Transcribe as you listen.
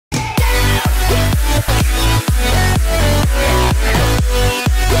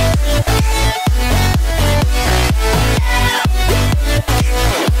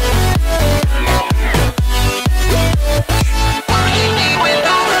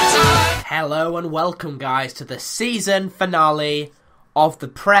Hello and welcome guys to the season finale of the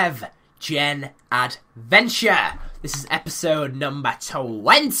Prev Gen Adventure. This is episode number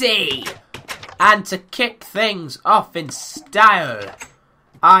 20. And to kick things off in style,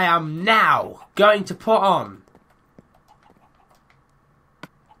 I am now going to put on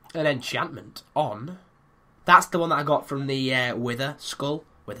an enchantment on. That's the one that I got from the Wither Skull.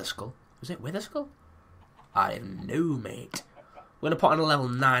 Wither Skull? Was it Wither Skull? I don't know, mate. I'm going to put on a level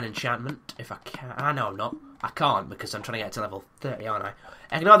 9 enchantment, if I can. I know I'm not. I can't, because I'm trying to get to level 30, aren't I?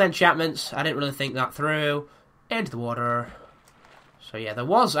 Ignore the enchantments. I didn't really think that through. Into the water. So yeah, there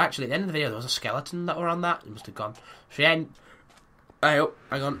was, actually, at the end of the video, there was a skeleton that were on that. It must have gone. So yeah, oh,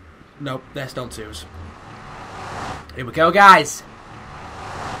 hang on. Nope, they're stone 2s. Here we go, guys.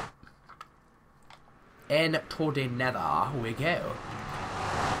 Into the nether we go.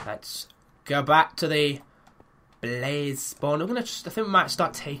 Let's go back to the blaze spawn. I think we might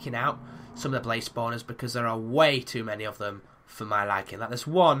start taking out some of the blaze spawners because there are way too many of them for my liking. Like there's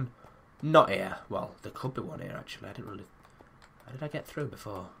one not here. Well, there could be one here actually. I didn't really. How did I get through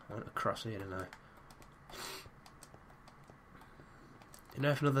before? I went across here, didn't I? You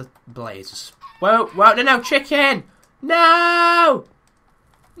know if another blaze is... Whoa, whoa, no, chicken! No!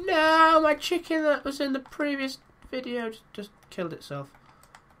 No, my chicken that was in the previous video just killed itself.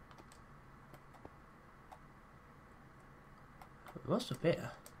 What's up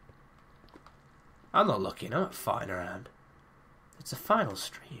here? I'm not looking, I'm not farting around. It's a final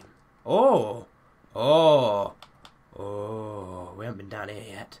stream. Oh! Oh! Oh! We haven't been down here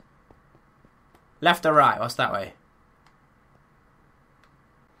yet. Left or right? What's that way?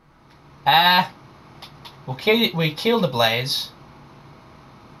 We killed the blaze.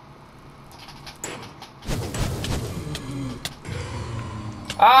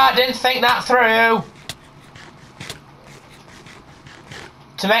 Ah, didn't think that through!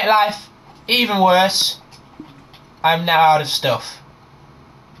 To make life even worse, I'm now out of stuff.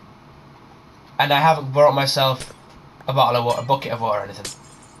 And I haven't brought myself a bottle of water, a bucket of water or anything.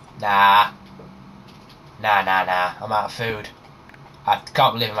 Nah. Nah. I'm out of food. I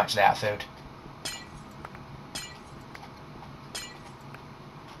can't believe I'm actually out of food.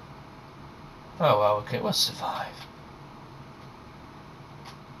 Oh well, okay, we'll survive.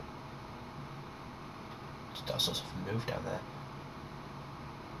 Just all sorts of move down there.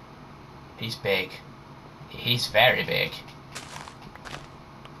 He's big. He's very big.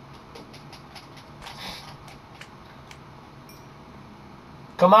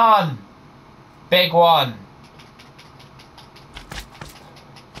 Come on! Big one!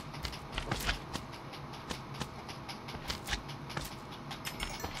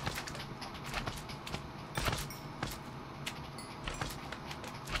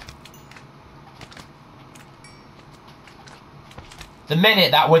 The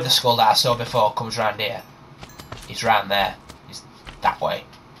minute that wither skull that I saw before comes round here, he's round there. He's that way.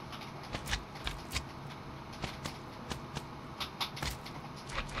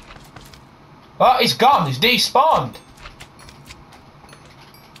 Oh, he's gone. He's despawned.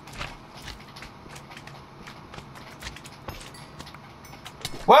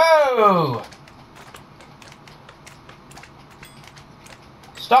 Whoa!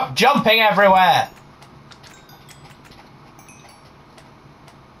 Stop jumping everywhere.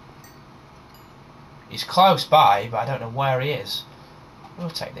 He's close by, but I don't know where he is. We'll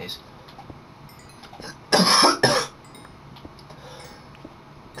take these.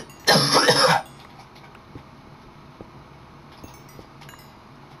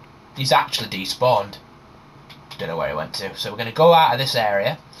 He's actually despawned. Don't know where he went to. So we're going to go out of this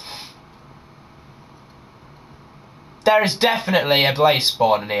area. There is definitely a blaze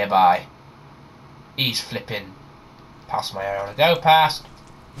spawn nearby. He's flipping past my area I want to go past.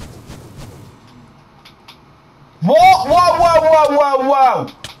 What? Whoa!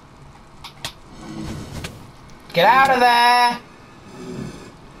 Get out of there!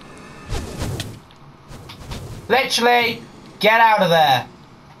 Literally, get out of there!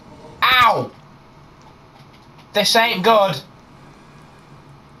 Ow! This ain't good.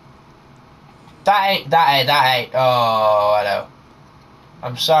 That ain't. Oh, hello.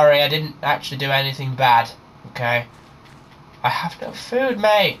 I'm sorry, I didn't actually do anything bad. Okay? I have no food,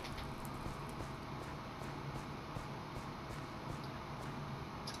 mate.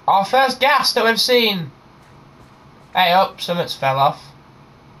 Our first gas that we've seen. Hey, up, something's fell off.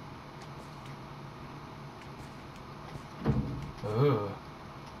 Ooh.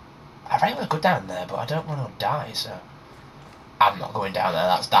 I really want to go down there, but I don't want to die, so I'm not going down there.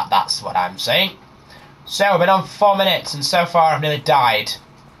 That's what I'm saying. So we've been on 4 minutes, and so far I've nearly died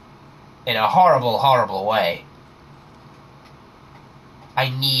in a horrible, horrible way. I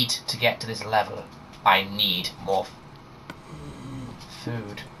need to get to this level. I need more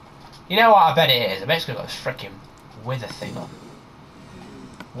food. You know what? I bet it is. I bet it's got this freaking wither thing on.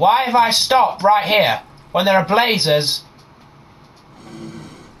 Why have I stopped right here when there are blazers?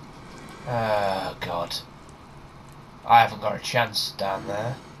 Oh God. I haven't got a chance down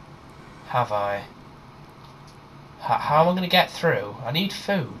there. Have I? How am I going to get through? I need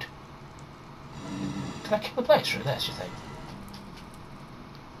food. Can I kill the blaze through this, you think?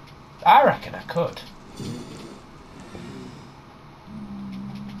 I reckon I could.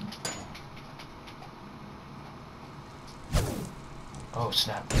 Oh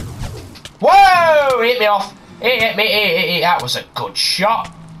snap. Whoa! He hit me off! He hit me, that was a good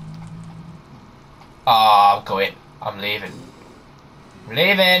shot! Oh, I'm going. I'm leaving. I'm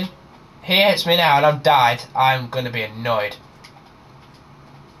leaving! He hits me now and I'm died. I'm gonna be annoyed.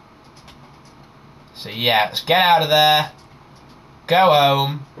 So yeah, let's get out of there. Go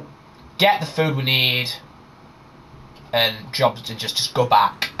home. Get the food we need. And just go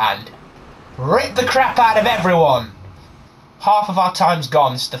back and rip the crap out of everyone. Half of our time's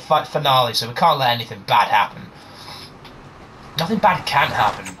gone. This is the finale, so we can't let anything bad happen. Nothing bad can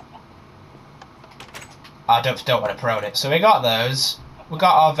happen. I don't want to prone it. So we got those. We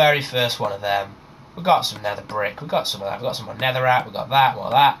got our very first one of them. We got some nether brick. We got some of that. We got some more netherite. We got that. More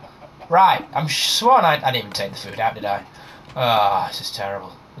of that. Right. I'm sworn I didn't even take the food out, did I? Ah, this is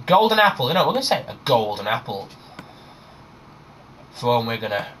terrible. A golden apple. You know, we're going to say a golden apple. For when we're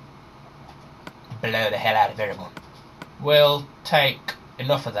going to blow the hell out of everyone. We'll take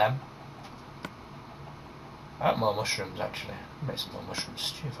enough of them. I want more mushrooms, actually. I'll make some more mushroom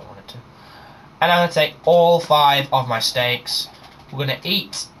stew if I wanted to. And I'm going to take all 5 of my steaks. We're going to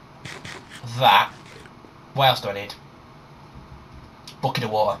eat that. What else do I need? Bucket of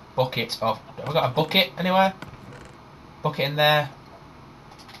water. Bucket of... Have I got a bucket anywhere? Bucket in there?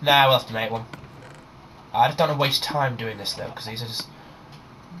 Nah, we'll have to make one. I just don't want to waste time doing this, though, because these are just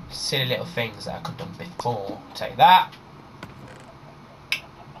silly little things that I could have done before. Take that.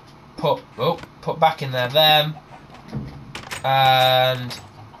 Put back in there them. And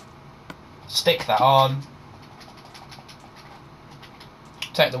stick that on.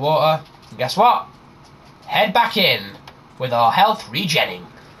 Take the water. And guess what? Head back in with our health regenning.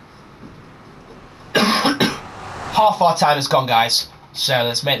 Half our time is gone, guys. So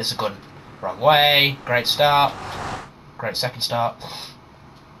let's make this a good wrong way. Great start. Great second start.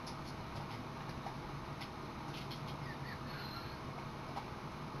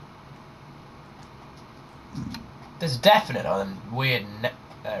 There's definite on weird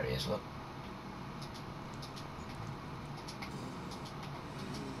areas, look.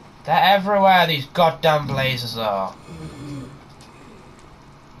 They're everywhere, these goddamn blazes are.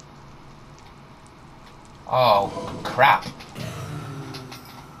 Oh, crap.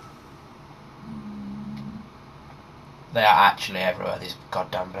 They are actually everywhere, these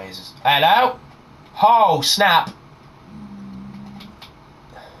goddamn blazes. Hello? Oh, snap.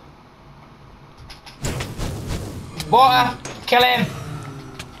 Water! Kill him!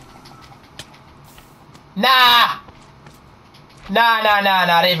 Nah! Nah,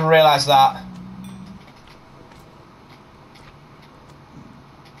 I didn't even realise that.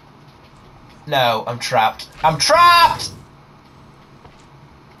 No, I'm trapped. I'm trapped!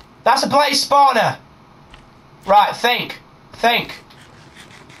 That's a blaze spawner! Right, think. Think.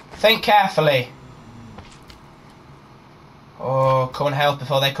 Think carefully. Oh, come and help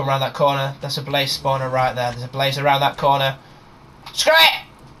before they come around that corner. There's a blaze spawner right there. There's a blaze around that corner. Screw it!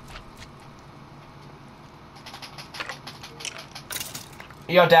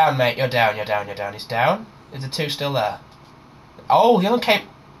 You're down, mate. You're down. He's down. Is the 2 still there? Oh, the other came...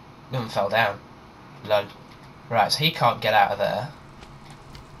 The other fell down. Lol. Right, so he can't get out of there.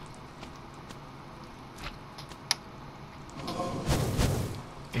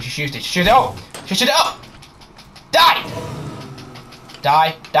 You should shoot it. Shoot it up! Shoot it up! Die!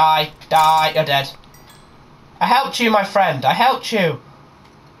 Die, die, die, you're dead. I helped you, my friend, I helped you.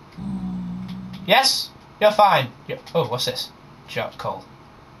 Yes? You're fine. Oh, what's this? Charcoal.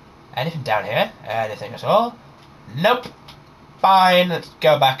 Anything down here? Anything at all? Nope. Fine, let's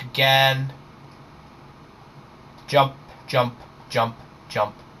go back again. Jump, jump, jump,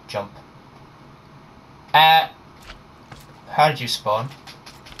 jump, jump. How did you spawn?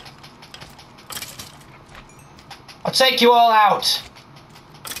 I'll take you all out.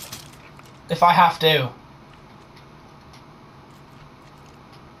 If I have to.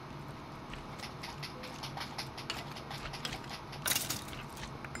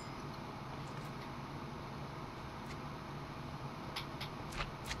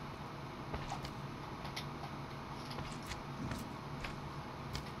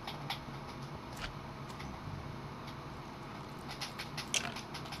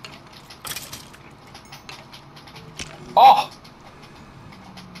 Oh!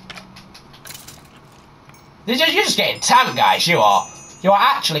 You're just getting tanked, guys, you are. You are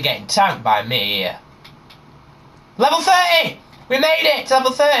actually getting tanked by me here. Level 30! We made it to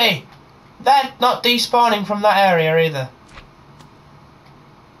level 30! They're not despawning from that area either.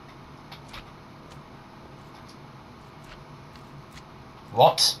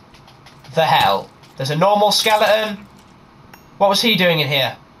 What the hell? There's a normal skeleton. What was he doing in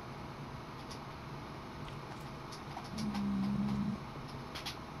here?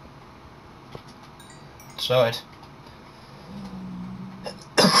 Sorted.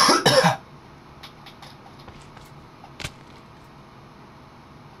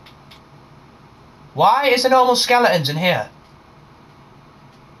 Why is there normal skeletons in here?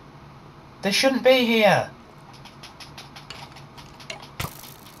 They shouldn't be here.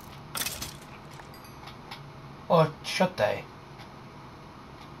 Or should they?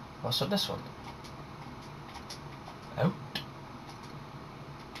 What's up this one? Oh.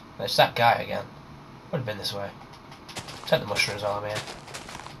 It's that guy again. Would have been this way. Take the mushrooms while I'm here.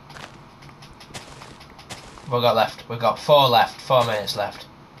 We've got left. We've got 4 left. 4 minutes left.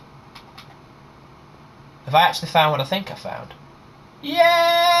 Have I actually found what I think I found?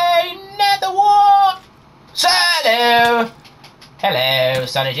 Yay! Nether wart! Hello! Hello,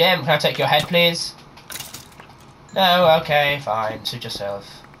 Sonny Jim. Can I take your head, please? No, okay, fine. Suit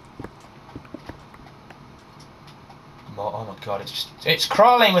yourself. More, oh my god, it's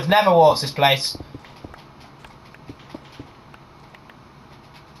crawling with nether warts, this place.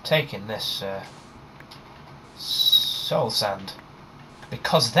 Taking this soul sand.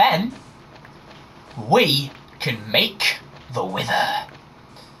 Because then we can make the wither. Have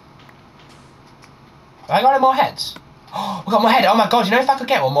I got any more heads? Oh, we got more head. Oh my god, you know, if I could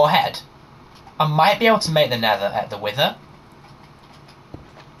get one more head, I might be able to make the nether at the wither.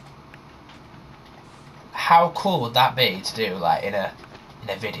 How cool would that be to do, like, in a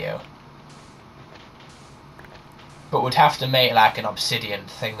video? But we'd have to make like an obsidian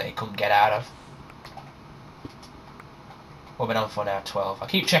thing that he couldn't get out of. What have we been on for now? 12. I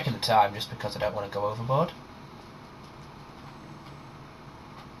keep checking the time just because I don't want to go overboard.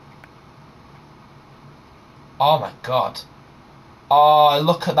 Oh my god. Oh,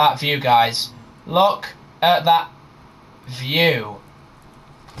 look at that view, guys. Look at that view.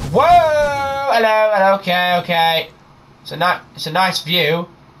 Whoa! Hello, okay, okay. It's a nice view,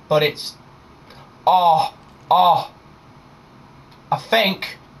 but it's... Oh. I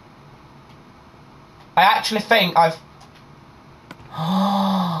actually think I've...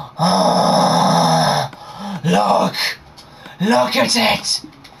 Look at it!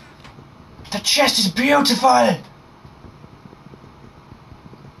 The chest is beautiful!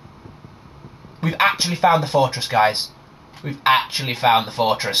 We've actually found the fortress, guys. We've actually found the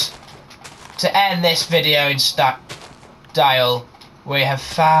fortress. To end this video in style, we have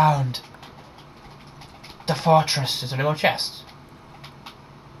found the fortress. Is there any more chests?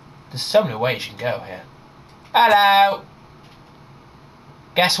 There's so many ways you can go here. Hello!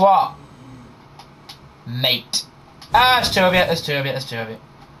 Guess what? Mate. Ah, there's 2 of you, there's 2 of you, there's 2 of you.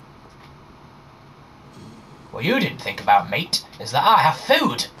 What you didn't think about, mate, is that I have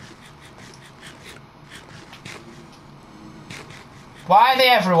food. Why are they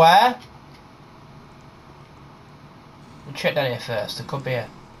everywhere? We'll check down here first. There could be a...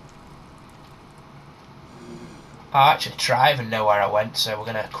 I actually try even know where I went, so we're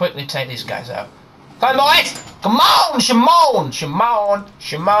going to quickly take these guys out. Come on, boys! Come on! Shimon! Shimon!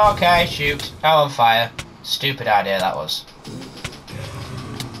 Shimon! Okay, shoot. I'm on fire. Stupid idea that was.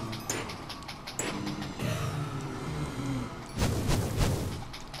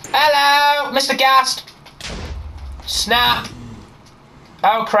 Hello! Mr. Gast! Snap!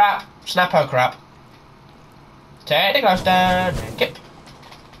 Oh crap! Snap, oh crap. Take the gloves down. Kip.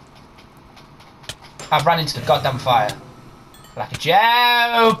 I've run into the goddamn fire. Like a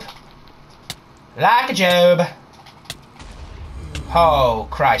Job! Like a Job! Oh,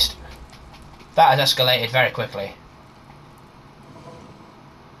 Christ. That has escalated very quickly.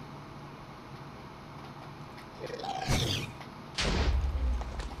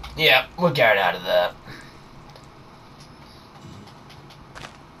 Yeah, we're getting out of there.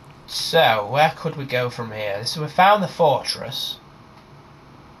 So, where could we go from here? So we found the fortress.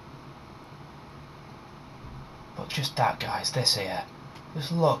 But just that, guys, this here.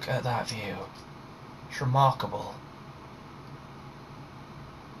 Just look at that view. It's remarkable.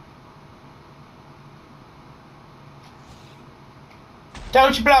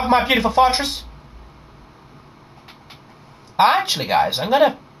 Don't you blow up my beautiful fortress? Actually, guys, I'm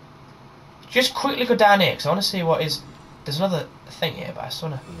gonna just quickly go down here because I want to see what is... There's another thing here, but I just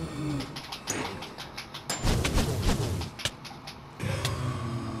want to...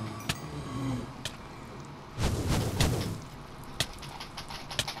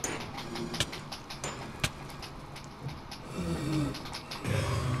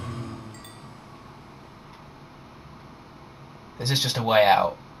 this just a way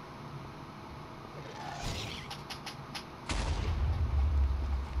out?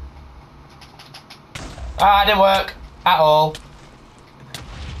 Ah, it didn't work at all.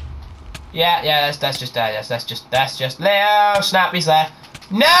 Yeah, that's just there. That's just Leo. Snappy's there.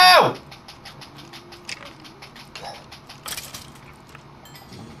 No!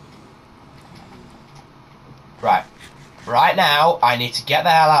 Right. Right now, I need to get the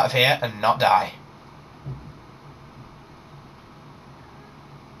hell out of here and not die.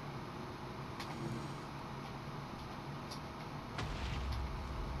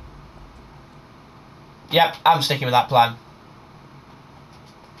 Yep, I'm sticking with that plan.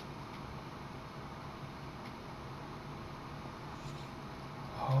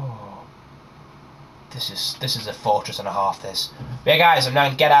 Oh, this is a fortress and a half. This. But yeah, guys, I'm now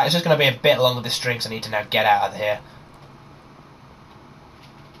gonna get out. It's just gonna be a bit longer this string, so I need to now get out of here.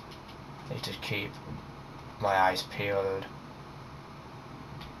 I need to keep my eyes peeled.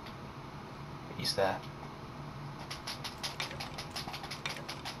 He's there.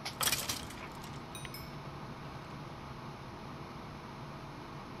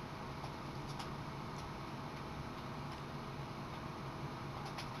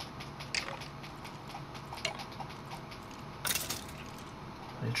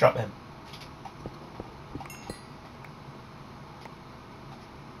 Drop him.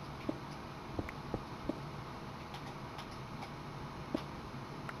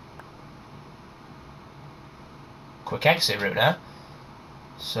 Quick exit route now.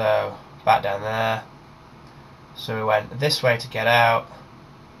 So back down there. So we went this way to get out.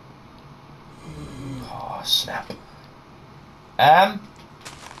 Oh snap.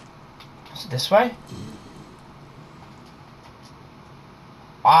 Is it this way?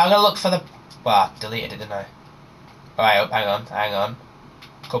 I'm gonna look for the... Well, I deleted it, didn't I? Alright, hang on.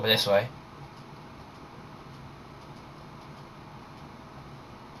 Could be this way.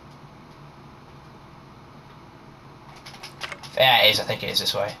 Yeah, it is. I think it is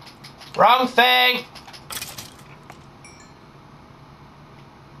this way. Wrong thing!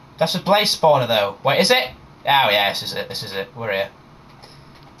 That's a blaze spawner, though. Wait, is it? Oh, yeah, this is it. This is it. We're here.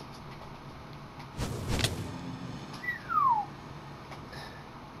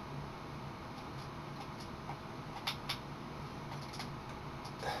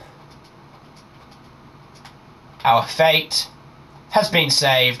 Our fate has been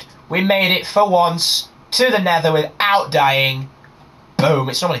saved. We made it for once to the nether without dying. Boom.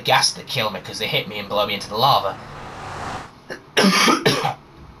 It's normally gas that kill me because they hit me and blow me into the lava.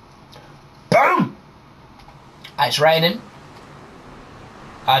 Boom! It's raining.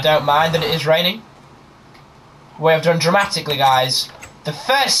 I don't mind that it is raining. We have done dramatically, guys. The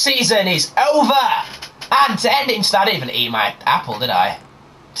first season is over! And to end it in style, I didn't even eat my apple, did I?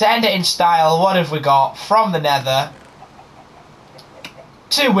 To end it in style, what have we got from the nether?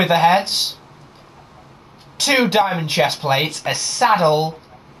 2 wither heads, 2 diamond chest plates, a saddle,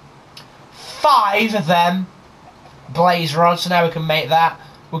 5 of them, blaze rods, so now we can make that.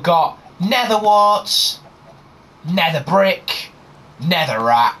 We've got nether warts, nether brick, nether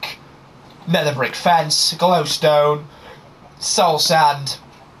rack, nether brick fence, glowstone, soul sand,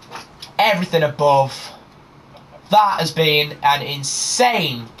 everything above. That has been an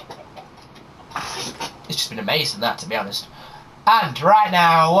insane... It's just been amazing, that, to be honest. And right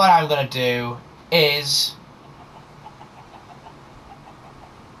now, what I'm going to do is...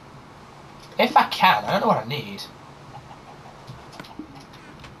 If I can, I don't know what I need.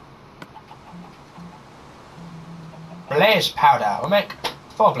 Blaze powder. We'll make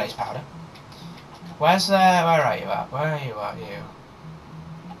 4 blaze powder. Where are you at? Where are you at, you?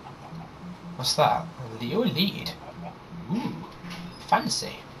 What's that? Leo lead. Ooh,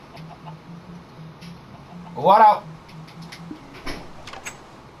 fancy. What up?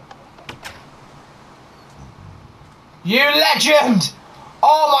 You legend!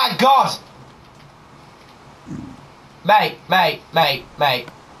 Oh my god! Mate.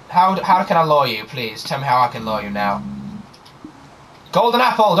 How can I lure you, please? Tell me how I can lure you now. Golden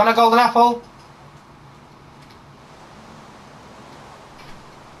apple! Don't I golden apple?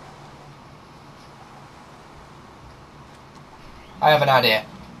 I have an idea.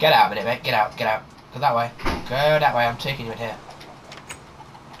 Get out a minute, mate. Get out. Go that way. Go that way. I'm taking you in here.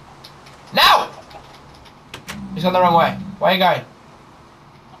 No! He's gone the wrong way. Where are you going?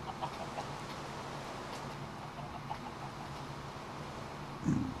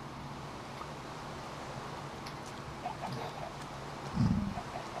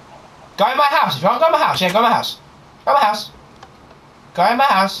 Go in my house. If you want, go in my house. Yeah, go in my house. Go in my house. Go in my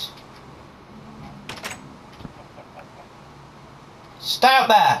house. Stay up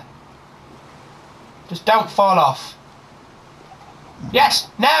there. Just don't fall off. Yes!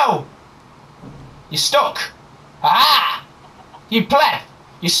 No! You're stuck! Ah! You pleb!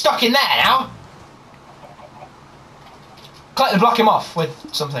 You're stuck in there now! Collect to block him off with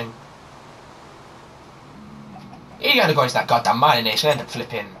something. He's gonna go into that goddamn mine, and he's gonna end up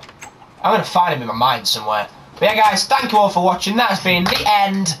flipping. I'm gonna find him in my mind somewhere. But yeah, guys, thank you all for watching. That has been the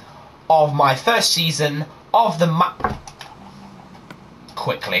end of my first season of the map.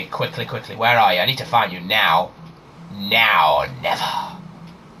 Quickly. Where are you? I need to find you now. Now or never.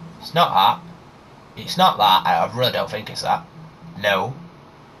 It's not that. It's not that. I really don't think it's that. No.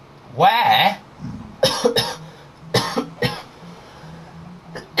 Where?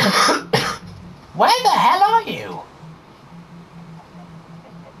 Where the hell are you?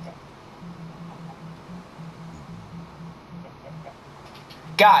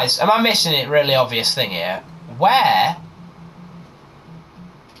 Guys, am I missing a really obvious thing here? Where?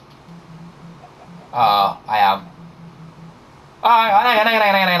 Oh, I am.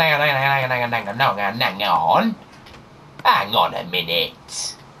 Hang on a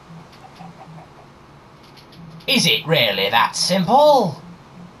minute. Is it really that simple?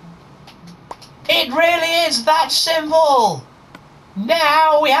 It really is that simple!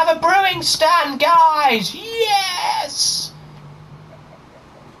 Now we have a brewing stand, guys! Yes!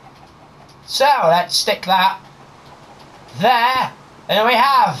 So, let's stick that there, and we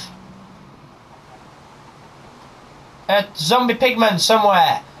have a zombie pigman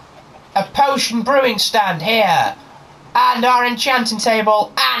somewhere, a potion brewing stand here, and our enchanting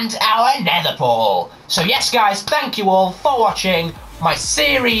table, and our nether portal. So yes, guys, thank you all for watching my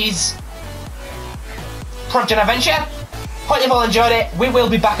series Project Adventure. Hope you've all enjoyed it. We will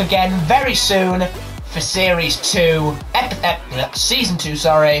be back again very soon for Series 2, Season 2,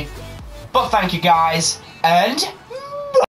 sorry. But thank you guys, and